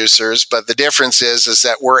beer producers. But the difference is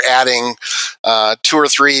that we're adding 2 or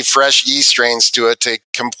 3 fresh yeast strains to it to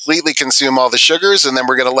completely consume all the sugars, and then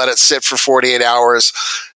we're going to let it sit for 48 hours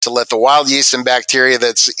to let the wild yeast and bacteria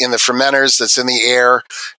that's in the fermenters, that's in the air,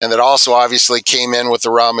 and that also obviously came in with the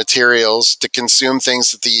raw materials to consume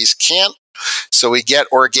things that the yeast can't. So we get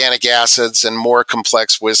organic acids and more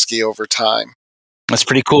complex whiskey over time. That's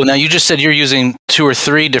pretty cool. Now, you just said you're using 2 or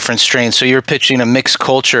 3 different strains, so you're pitching a mixed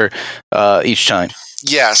culture each time.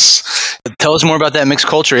 Yes. Tell us more about that mixed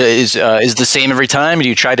culture. Is the same every time? Do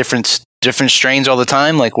you try different strains all the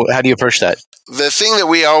time? Like, how do you approach that? The thing that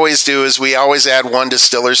we always do is we always add one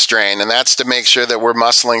distiller strain, and that's to make sure that we're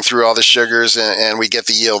muscling through all the sugars and we get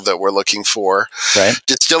the yield that we're looking for. Right.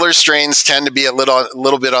 Distiller strains tend to be a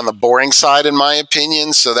little bit on the boring side, in my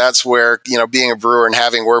opinion. So that's where, being a brewer and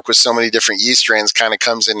having worked with so many different yeast strains kind of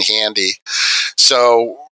comes in handy.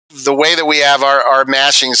 So the way that we have our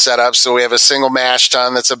mashing set up, so we have a single mash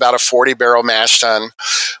tun that's about a 40-barrel mash tun.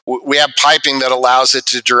 We have piping that allows it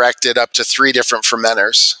to direct it up to 3 different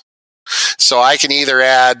fermenters. So I can either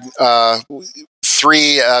add 3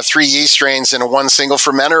 three yeast strains in one single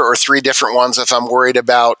fermenter, or three different ones if I'm worried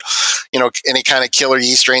about, any kind of killer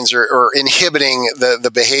yeast strains or inhibiting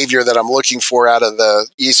the behavior that I'm looking for out of the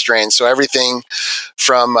yeast strain. So everything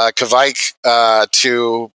from Kveik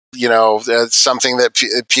to something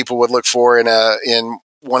that people would look for in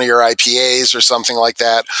one of your IPAs or something like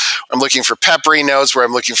that. I'm looking for peppery notes, where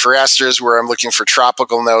I'm looking for esters, where I'm looking for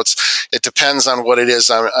tropical notes. It depends on what it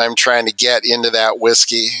is I'm trying to get into that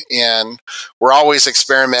whiskey. And we're always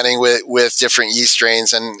experimenting with different yeast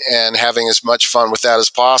strains and having as much fun with that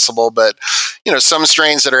as possible. But, some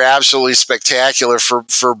strains that are absolutely spectacular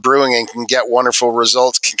for brewing and can get wonderful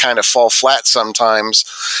results can kind of fall flat sometimes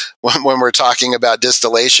when we're talking about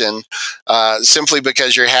distillation, simply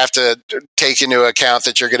because you have to take into account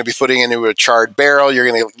that you're going to be putting into a charred barrel. You're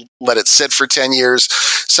going to let it sit for 10 years.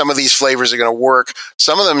 Some of these flavors are going to work.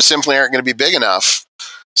 Some of them simply aren't going to be big enough.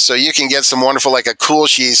 So you can get some wonderful, like a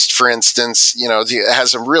Kulsch yeast, for instance, it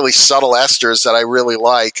has some really subtle esters that I really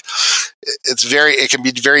like. It can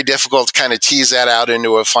be very difficult to kind of tease that out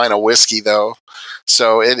into a final whiskey, though.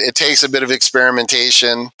 So it takes a bit of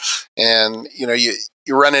experimentation, and,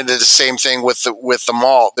 you run into the same thing with the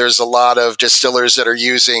malt. There's a lot of distillers that are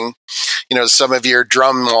using, some of your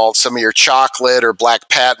drum malts, some of your chocolate or black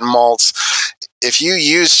patent malts. If you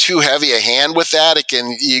use too heavy a hand with that,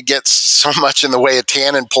 you get so much in the way of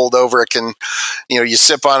tannin pulled over. It can, you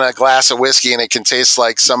sip on a glass of whiskey and it can taste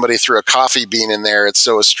like somebody threw a coffee bean in there. It's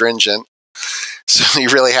so astringent. So you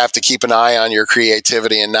really have to keep an eye on your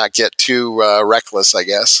creativity and not get too reckless, I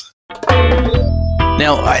guess.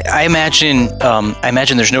 Now, I imagine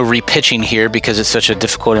there's no repitching here because it's such a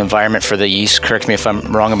difficult environment for the yeast. Correct me if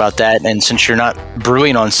I'm wrong about that. And since you're not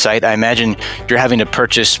brewing on site, I imagine you're having to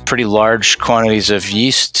purchase pretty large quantities of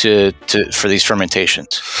yeast for these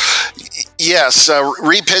fermentations. Yes,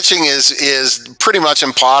 repitching is pretty much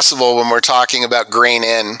impossible when we're talking about grain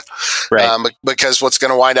in, right? Because what's going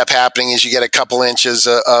to wind up happening is you get a couple inches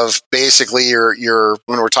of basically your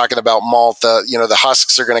when we're talking about malt, the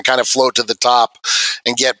husks are going to kind of float to the top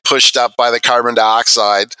and get pushed up by the carbon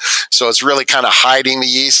dioxide. So it's really kind of hiding the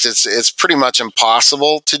yeast. It's pretty much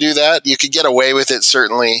impossible to do that. You could get away with it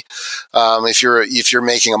certainly if you're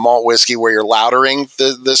making a malt whiskey where you're lautering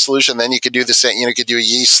the solution. Then you could do the same. You could do a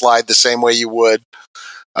yeast slide the same way you would,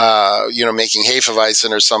 making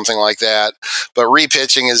Hefeweizen or something like that. But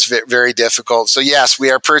repitching is very difficult. So yes, we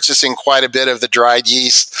are purchasing quite a bit of the dried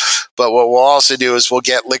yeast. But what we'll also do is we'll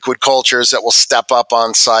get liquid cultures that will step up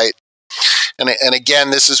on site. And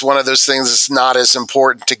again, this is one of those things that's not as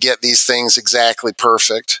important to get these things exactly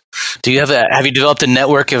perfect. Do you have you developed a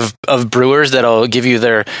network of brewers that'll give you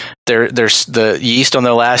the yeast on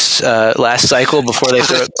their last cycle before they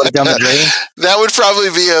put it down the drain? That would probably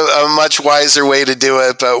be a much wiser way to do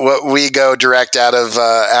it. But what we go direct out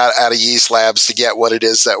of yeast labs to get what it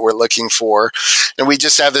is that we're looking for, and we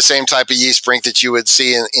just have the same type of yeast brink that you would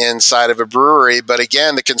see inside of a brewery. But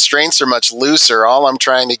again, the constraints are much looser. All I'm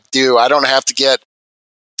trying to do, I don't have to get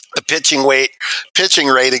the pitching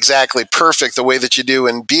rate exactly perfect the way that you do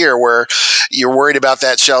in beer, where you're worried about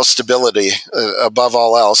that shelf stability above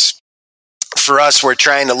all else. For us, we're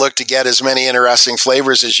trying to look to get as many interesting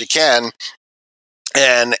flavors as you can.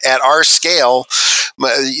 And at our scale,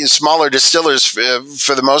 smaller distillers,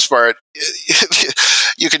 for the most part,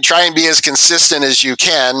 you can try and be as consistent as you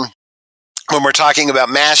can when we're talking about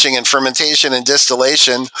mashing and fermentation and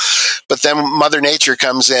distillation. But then Mother Nature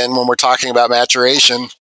comes in when we're talking about maturation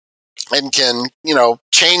and can,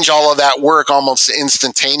 change all of that work almost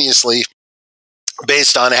instantaneously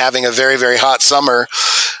based on having a very, very hot summer.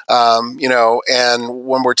 And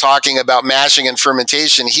when we're talking about mashing and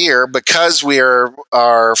fermentation here, because we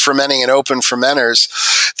are fermenting in open fermenters,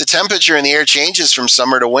 the temperature in the air changes from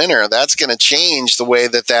summer to winter. That's going to change the way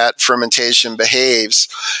that fermentation behaves.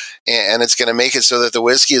 And it's going to make it so that the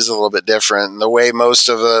whiskey is a little bit different. And the way most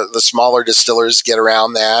of the smaller distillers get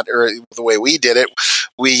around that, or the way we did it,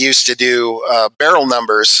 we used to do barrel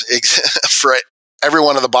numbers for every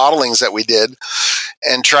one of the bottlings that we did,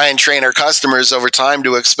 and try and train our customers over time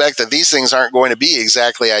to expect that these things aren't going to be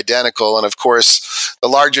exactly identical. And of course, the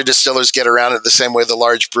larger distillers get around it the same way the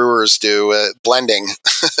large brewers do, blending.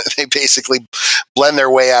 They basically blend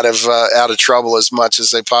their way out of trouble as much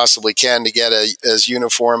as they possibly can to get as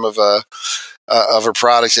uniform of a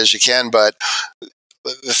product as you can. But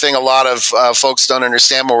the thing a lot of folks don't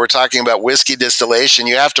understand when we're talking about whiskey distillation,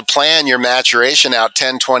 you have to plan your maturation out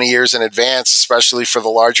 10, 20 years in advance, especially for the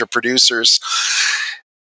larger producers.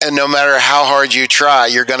 And no matter how hard you try,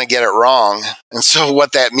 you're going to get it wrong. And so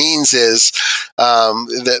what that means is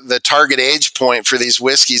the target age point for these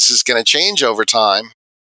whiskeys is going to change over time.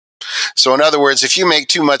 So in other words, if you make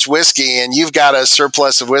too much whiskey and you've got a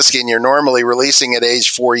surplus of whiskey and you're normally releasing at age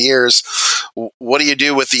 4 years, what do you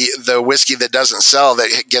do with the whiskey that doesn't sell,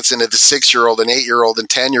 that gets into the 6-year-old and 8-year-old and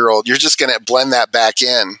 10-year-old? You're just going to blend that back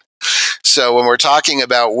in. So when we're talking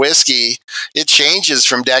about whiskey, it changes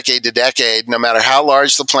from decade to decade, no matter how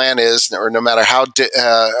large the plant is, or no matter how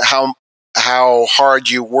hard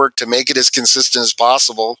you work to make it as consistent as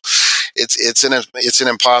possible. It's an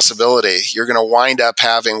impossibility. You're going to wind up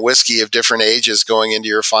having whiskey of different ages going into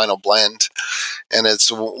your final blend, and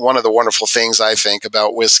it's one of the wonderful things I think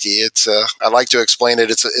about whiskey. It's I like to explain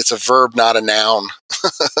it. It's a verb, not a noun.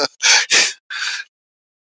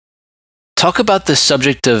 Talk about the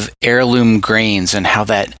subject of heirloom grains and how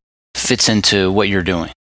that fits into what you're doing.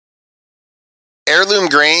 Heirloom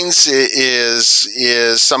grains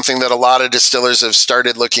is something that a lot of distillers have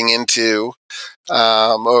started looking into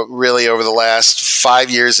really over the last 5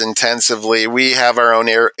 years intensively. We have our own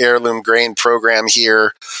heirloom grain program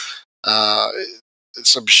here.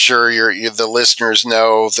 So I'm sure the listeners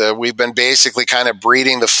know that we've been basically kind of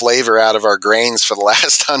breeding the flavor out of our grains for the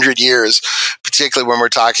last 100 years, particularly when we're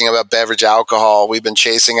talking about beverage alcohol. We've been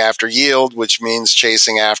chasing after yield, which means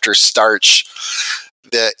chasing after starch.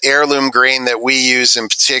 The heirloom grain that we use in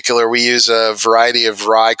particular, we use a variety of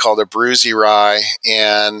rye called Abruzzi rye.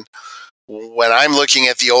 And when I'm looking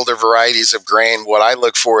at the older varieties of grain, what I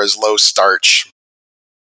look for is low starch.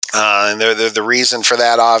 And the reason for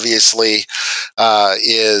that, obviously,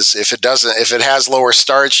 is if it has lower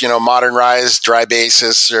starch, modern rye's dry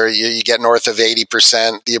basis, or you get north of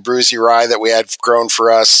 80%. The Abruzzi rye that we had grown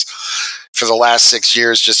for us for the last 6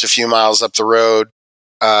 years, just a few miles up the road,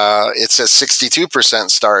 it's at 62%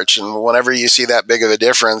 starch. And whenever you see that big of a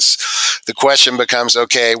difference, the question becomes,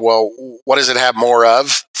 okay, well, what does it have more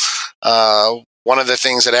of? One of the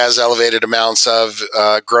things that has elevated amounts of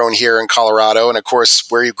grown here in Colorado, and of course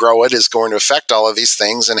where you grow it is going to affect all of these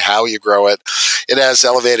things and how you grow it. It has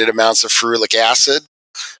elevated amounts of ferulic acid.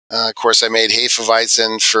 Of course, I made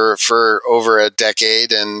Hefeweizen for over a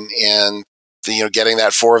decade, and getting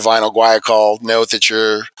that 4-vinyl guaiacol note that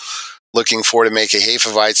you're looking for to make a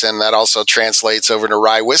Hefeweizen, that also translates over to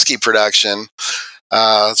rye whiskey production.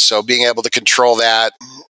 So being able to control that,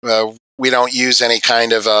 we don't use any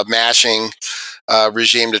kind of mashing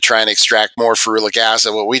regime to try and extract more ferulic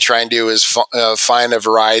acid. What we try and do is find a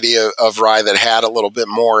variety of rye that had a little bit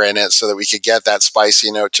more in it so that we could get that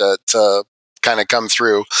spicy note to kind of come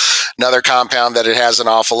through. Another compound that it has an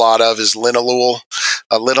awful lot of is linalool.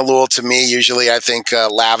 Linalool, to me, usually I think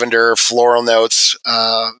lavender, floral notes.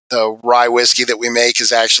 The rye whiskey that we make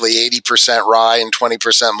is actually 80% rye and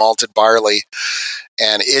 20% malted barley.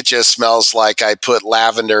 And it just smells like I put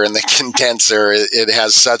lavender in the condenser. It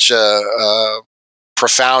has such a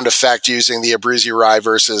profound effect using the Abruzzi rye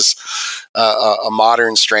versus a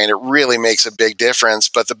modern strain. It really makes a big difference.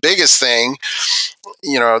 But the biggest thing,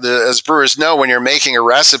 as brewers know, when you're making a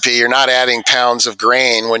recipe, you're not adding pounds of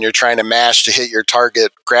grain when you're trying to mash to hit your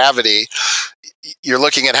target gravity. You're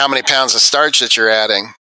looking at how many pounds of starch that you're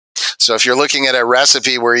adding. So if you're looking at a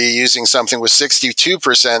recipe where you're using something with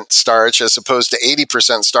 62% starch as opposed to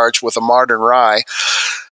 80% starch with a modern rye,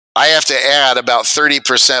 I have to add about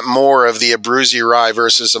 30% more of the Abruzzi rye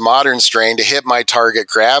versus a modern strain to hit my target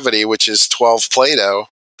gravity, which is 12 Plato.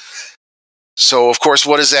 So, of course,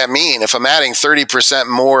 what does that mean? If I'm adding 30%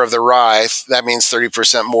 more of the rye, that means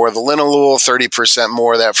 30% more of the linalool, 30%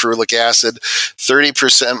 more of that ferulic acid,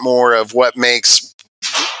 30% more of what makes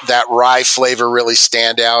that rye flavor really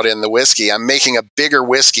stand out in the whiskey. I'm making a bigger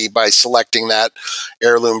whiskey by selecting that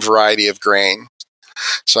heirloom variety of grain.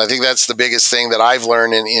 So I think that's the biggest thing that I've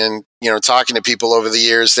learned in talking to people over the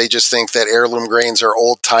years. They just think that heirloom grains are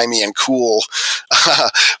old-timey and cool,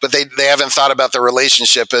 but they haven't thought about the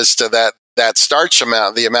relationship as to that starch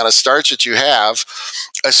amount, the amount of starch that you have,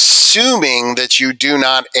 assuming that you do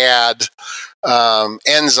not add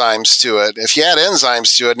enzymes to it. If you add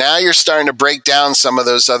enzymes to it, now you're starting to break down some of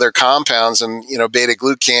those other compounds, and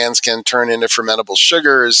beta-glucans can turn into fermentable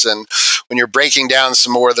sugars. And when you're breaking down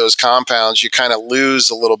some more of those compounds, you kind of lose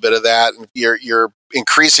a little bit of that. You're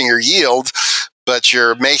increasing your yield, but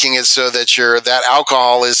you're making it so that that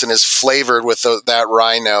alcohol isn't as flavored with that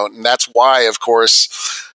rye note. And that's why, of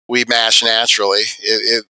course, we mash naturally.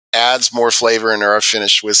 It adds more flavor into our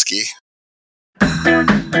finished whiskey.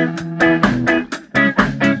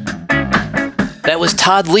 That was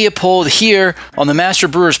Todd Leopold here on the Master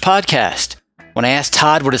Brewers Podcast. When I asked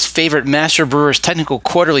Todd what his favorite Master Brewers Technical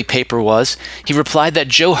Quarterly paper was, he replied that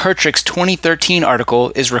Joe Hertrich's 2013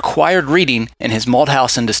 article is required reading in his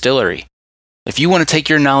Malthouse and Distillery. If you want to take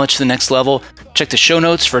your knowledge to the next level, check the show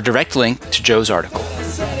notes for a direct link to Joe's article.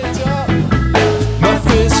 My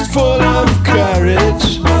fist full of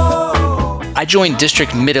courage. I joined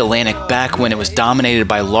District Mid-Atlantic back when it was dominated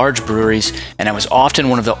by large breweries, and I was often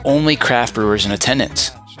one of the only craft brewers in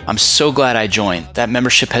attendance. I'm so glad I joined. That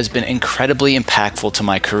membership has been incredibly impactful to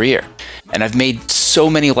my career, and I've made so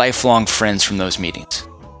many lifelong friends from those meetings.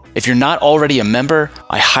 If you're not already a member,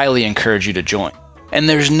 I highly encourage you to join. And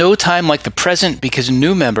there's no time like the present because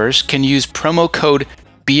new members can use promo code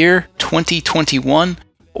BEER2021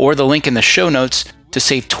 or the link in the show notes to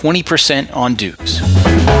save 20% on dues.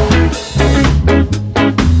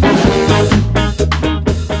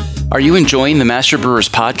 Are you enjoying the Master Brewers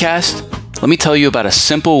podcast? Let me tell you about a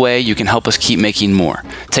simple way you can help us keep making more.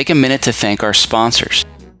 Take a minute to thank our sponsors.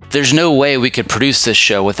 There's no way we could produce this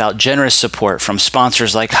show without generous support from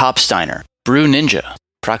sponsors like Hopsteiner, Brew Ninja,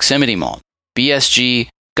 Proximity Malt, BSG,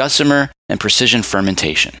 Gussamer, and Precision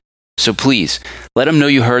Fermentation. So please, let them know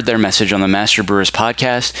you heard their message on the Master Brewers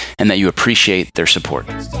podcast and that you appreciate their support.